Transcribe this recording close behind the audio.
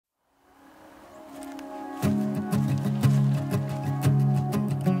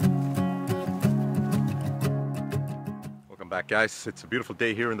back, guys. It's a beautiful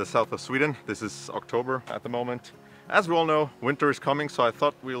day here in the south of Sweden. This is October at the moment. As we all know, winter is coming, so I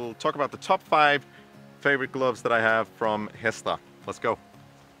thought we'll talk about the top 5 favorite gloves that I have from Hestra. Let's go.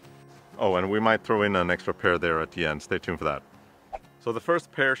 Oh, and we might throw in an extra pair there at the end. Stay tuned for that. So the first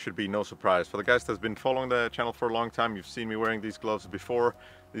pair should be no surprise. For the guys that's been following the channel for a long time, you've seen me wearing these gloves before.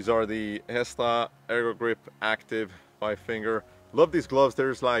 These are the Hestra Ergo Grip Active 5-finger. Love these gloves.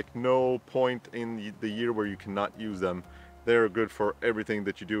 There's like no point in the year where you cannot use them. They're good for everything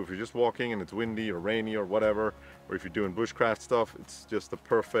that you do. If you're just walking and it's windy or rainy or whatever, or if you're doing bushcraft stuff, it's just a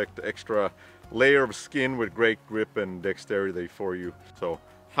perfect extra layer of skin with great grip and dexterity for you. So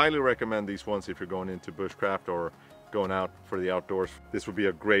highly recommend these ones if you're going into bushcraft or going out for the outdoors. This would be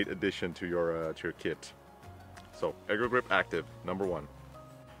a great addition to your kit. So Ergo Grip Active, number 1.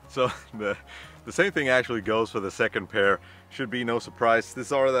 So the same thing actually goes for the second pair. Should be no surprise.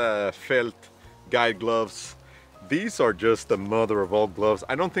 These are the felt guide gloves. These are just the mother of all gloves.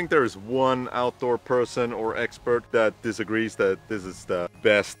 I don't think there is one outdoor person or expert that disagrees that this is the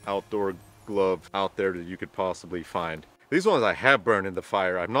best outdoor glove out there that you could possibly find. These ones I have burned in the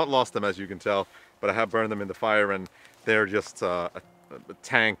fire. I've not lost them, as you can tell, but I have burned them in the fire, and they're just a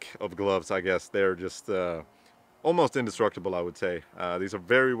tank of gloves, I guess. They're just almost indestructible, I would say. These are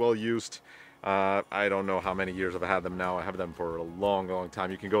very well used. I don't know how many years I've had them now. I have them for a long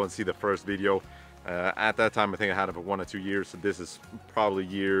time. You can go and see the first video. At that time, I think I had them for 1 or 2 years. So this is probably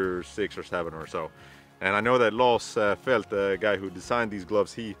year 6 or 7 or so. And I know that Lars Felt, the guy who designed these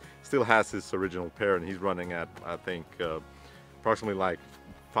gloves, he still has his original pair, and he's running at, I think, approximately like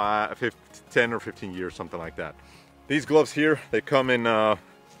 10 or 15 years, something like that. These gloves here, they come in,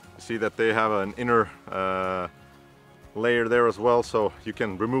 see that they have an inner layer there as well, so you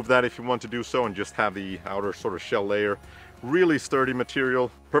can remove that if you want to do so and just have the outer sort of shell layer. Really sturdy material,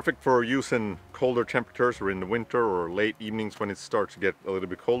 perfect for use in colder temperatures or in the winter or late evenings when it starts to get a little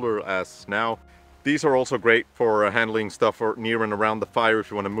bit colder as now. These are also great for handling stuff near and around the fire. If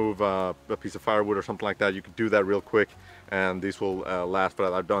you want to move a piece of firewood or something like that, you can do that real quick, and these will last.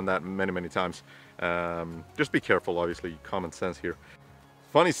 But I've done that many times. Just be careful, obviously, common sense here.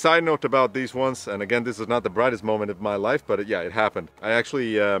 Funny side note about these ones, and again, this is not the brightest moment of my life, but yeah, it happened. I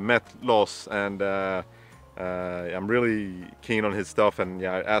actually met Lars, and I'm really keen on his stuff, and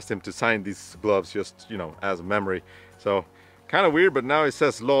yeah, I asked him to sign these gloves just, you know, as a memory. So kind of weird, but now it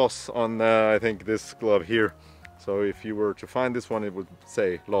says Lars on I think this glove here. So if you were to find this one, it would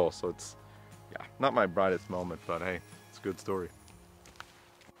say Lars. So it's, yeah, not my brightest moment, but hey, it's a good story.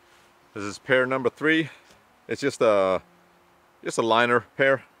 This is pair number 3. It's just a liner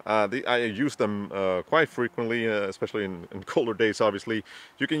pair. I use them quite frequently, especially in colder days, obviously.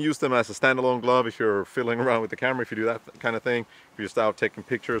 You can use them as a standalone glove if you're fiddling around with the camera, if you do that kind of thing. If you're just out taking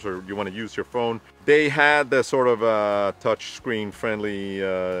pictures or you want to use your phone. They had the sort of touch screen friendly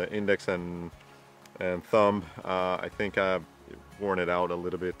index and thumb. I think I've worn it out a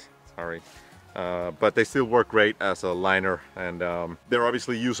little bit, sorry. But they still work great as a liner, and they're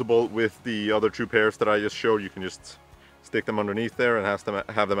obviously usable with the other 2 pairs that I just showed. You can just stick them underneath there and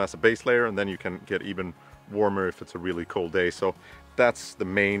have them as a base layer, and then you can get even warmer if it's a really cold day. So that's the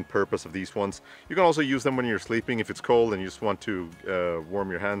main purpose of these ones. You can also use them when you're sleeping if it's cold and you just want to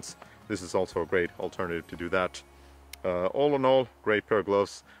warm your hands. This is also a great alternative to do that. All in all, great pair of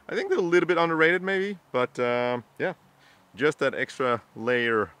gloves. I think they're a little bit underrated maybe, but yeah, just that extra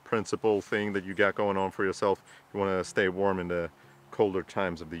layer principle thing that you got going on for yourself. You want to stay warm in the colder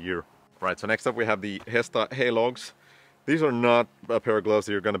times of the year. Right, so next up we have the Hestra Haylogs. These are not a pair of gloves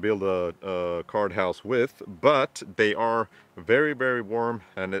that you're going to build a card house with, but they are very warm,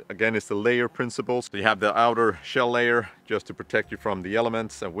 and again, it's the layer principle. So you have the outer shell layer just to protect you from the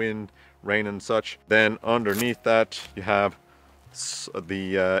elements and wind, rain and such. Then underneath that you have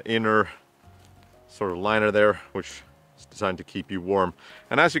the inner sort of liner there, which is designed to keep you warm.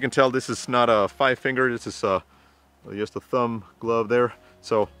 And as you can tell, this is not a 5-finger, this is just a thumb glove there.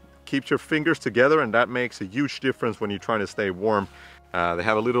 So keeps your fingers together, and that makes a huge difference when you're trying to stay warm. They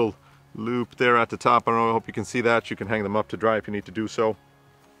have a little loop there at the top. I don't know, I hope you can see that. You can hang them up to dry if you need to do so.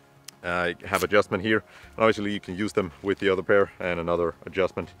 You have adjustment here. And obviously you can use them with the other pair, and another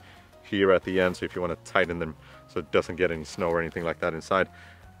adjustment here at the end, so if you want to tighten them so it doesn't get any snow or anything like that inside.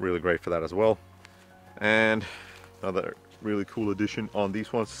 Really great for that as well. And another really cool addition on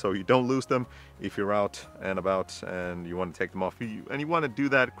these ones, so you don't lose them if you're out and about and you want to take them off. And you want to do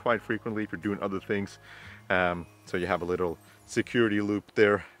that quite frequently if you're doing other things. So you have a little security loop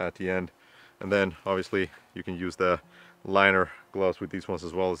there at the end. And then obviously you can use the liner gloves with these ones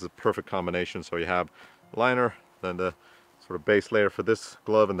as well. It's a perfect combination. So you have liner, then the sort of base layer for this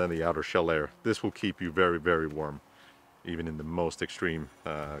glove, and then the outer shell layer. This will keep you very warm. even in the most extreme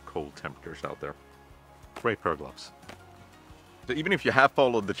cold temperatures out there. Great pair of gloves. So even if you have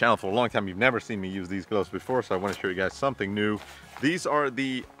followed the channel for a long time, you've never seen me use these gloves before, so I want to show you guys something new. These are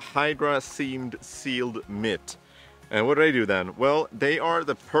the Hydra seamed sealed mitt. And what do they do then? Well, they are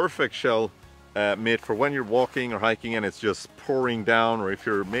the perfect shell mitt for when you're walking or hiking and it's just pouring down, or if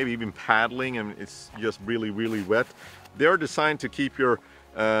you're maybe even paddling and it's just really, really wet. They're designed to keep your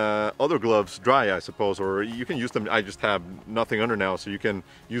other gloves dry, I suppose, or you can use them. I just have nothing under now, so you can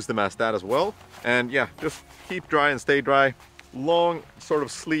use them as that as well. And yeah, just keep dry and stay dry. Long sort of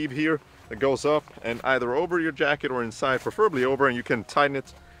sleeve here that goes up and either over your jacket or inside, preferably over, and you can tighten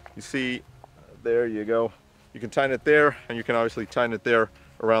it. You see, there you go. You can tighten it there, and you can obviously tighten it there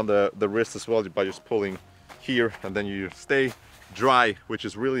around the wrist as well by just pulling here, and then you stay dry, which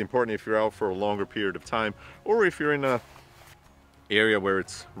is really important if you're out for a longer period of time, or if you're in a area where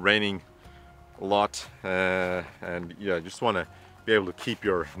it's raining a lot, and yeah, just want to be able to keep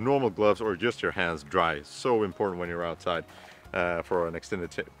your normal gloves or just your hands dry. It's so important when you're outside for an extended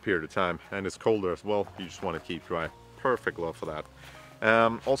period of time, and it's colder as well. You just want to keep dry. Perfect glove for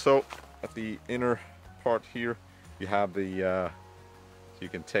that. Also at the inner part here you have the so you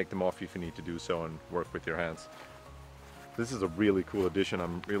can take them off if you need to do so and work with your hands. This is a really cool addition.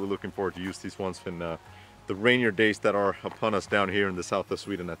 I'm really looking forward to use these ones in the rainier days that are upon us down here in the south of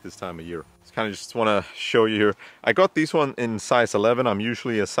Sweden at this time of year. Just want to show you here. I got these one in size 11. I'm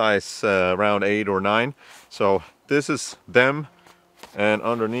usually a size around 8 or 9. So this is them, and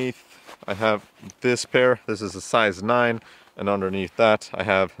underneath I have this pair. This is a size 9, and underneath that I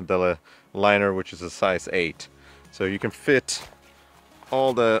have the liner, which is a size 8. So you can fit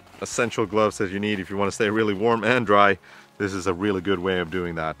all the essential gloves that you need if you want to stay really warm and dry. This is a really good way of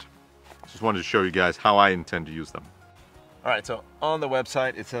doing that. Just wanted to show you guys how I intend to use them. Alright, so on the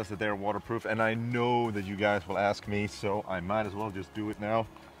website it says that they're waterproof, and I know that you guys will ask me, so I might as well just do it now.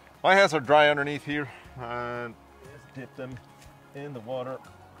 My hands are dry underneath here, and just dip them in the water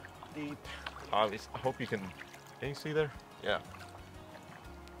deep. I hope you can you see there? Yeah.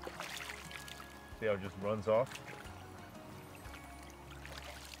 See how it just runs off?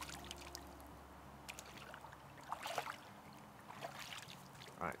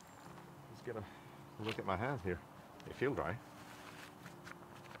 Alright, let's get a look at my hands here. They feel dry.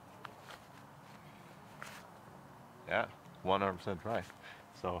 Yeah, 100% dry.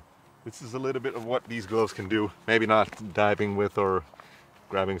 So this is a little bit of what these gloves can do. Maybe not diving with or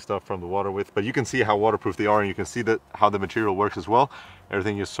grabbing stuff from the water with, but you can see how waterproof they are, and you can see that how the material works as well.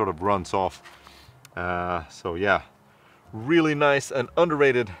 Everything just sort of runs off. So yeah, really nice and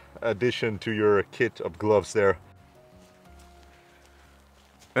underrated addition to your kit of gloves there.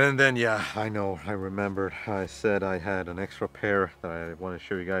 And then yeah, I know, I remembered, I said I had an extra pair that I want to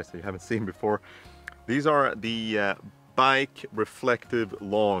show you guys that you haven't seen before. These are the bike reflective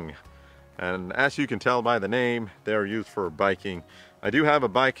long, and as you can tell by the name, they're used for biking. I do have a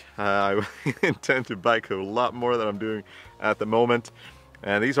bike. I intend to bike a lot more than I'm doing at the moment,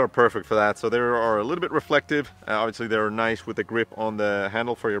 and these are perfect for that. So they are a little bit reflective. Obviously they're nice with the grip on the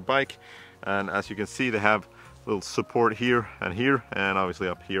handle for your bike, and as you can see they have little support here, and obviously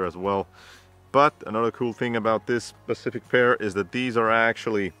up here as well. But another cool thing about this specific pair is that these are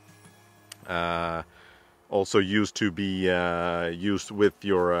actually also used to be used with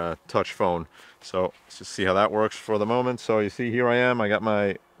your touch phone. So let's just see how that works for the moment. So you see, here I am, I got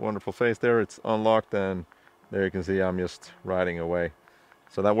my wonderful face there, it's unlocked, and there you can see I'm just riding away.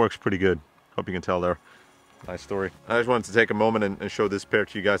 So that works pretty good. Hope you can tell there. Nice story. I just wanted to take a moment and show this pair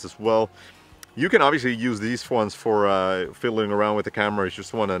to you guys as well. You can obviously use these ones for fiddling around with the camera. You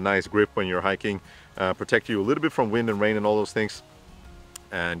just want a nice grip when you're hiking, protect you a little bit from wind and rain and all those things,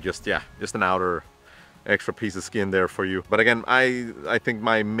 and just, yeah, just an outer extra piece of skin there for you. But again, I think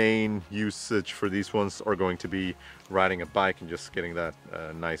my main usage for these ones are going to be riding a bike and just getting that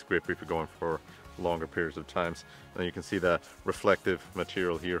nice grip if you're going for longer periods of times. And you can see the reflective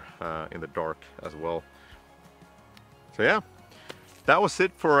material here in the dark as well. So yeah, that was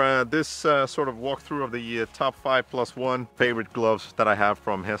it for this sort of walkthrough of the top 5+1 favorite gloves that I have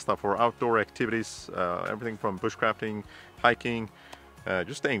from Hestra for outdoor activities. Everything from bushcrafting, hiking,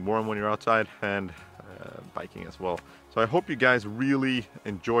 just staying warm when you're outside, and biking as well. So I hope you guys really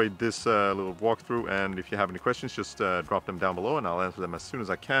enjoyed this little walkthrough, and if you have any questions, just drop them down below and I'll answer them as soon as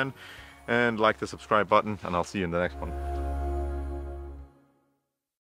I can. And like the subscribe button, and I'll see you in the next one.